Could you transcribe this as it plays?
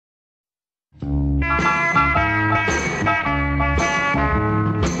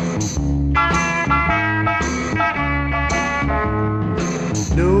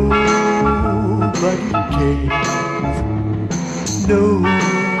Nobody cares,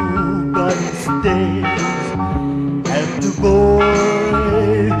 nobody stares at the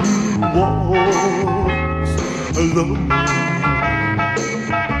boy who walks alone.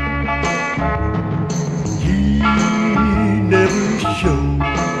 He never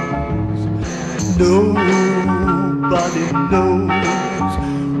shows, nobody knows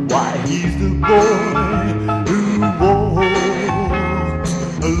why he's the boy who walks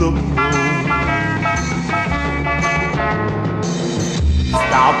alone.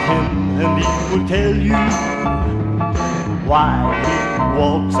 Stop him and he will tell you why he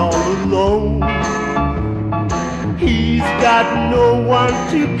walks all alone. He's got no one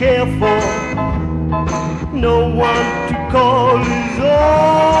to care for, no one to call his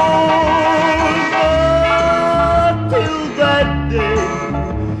own. Till that day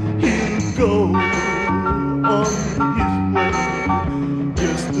he'll go on his way,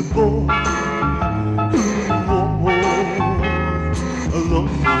 just a boy who walks alone.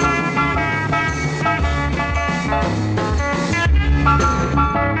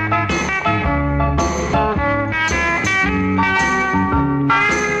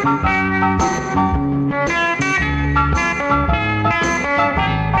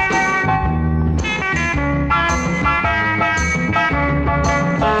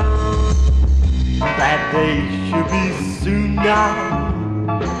 That day should be soon now,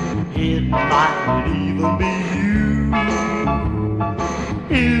 it might even be you.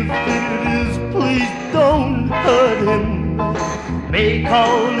 If it is, please don't hurt him, make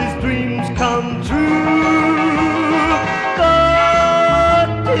all his dreams come true. But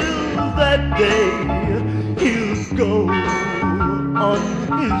till that day he'll go on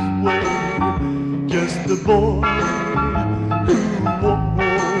his way, just a boy who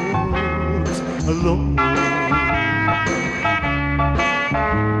walks alone.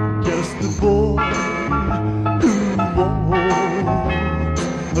 Just a boy who walks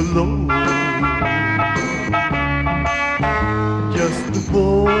alone. Just a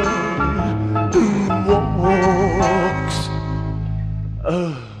boy who walks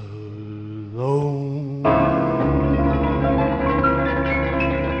alone.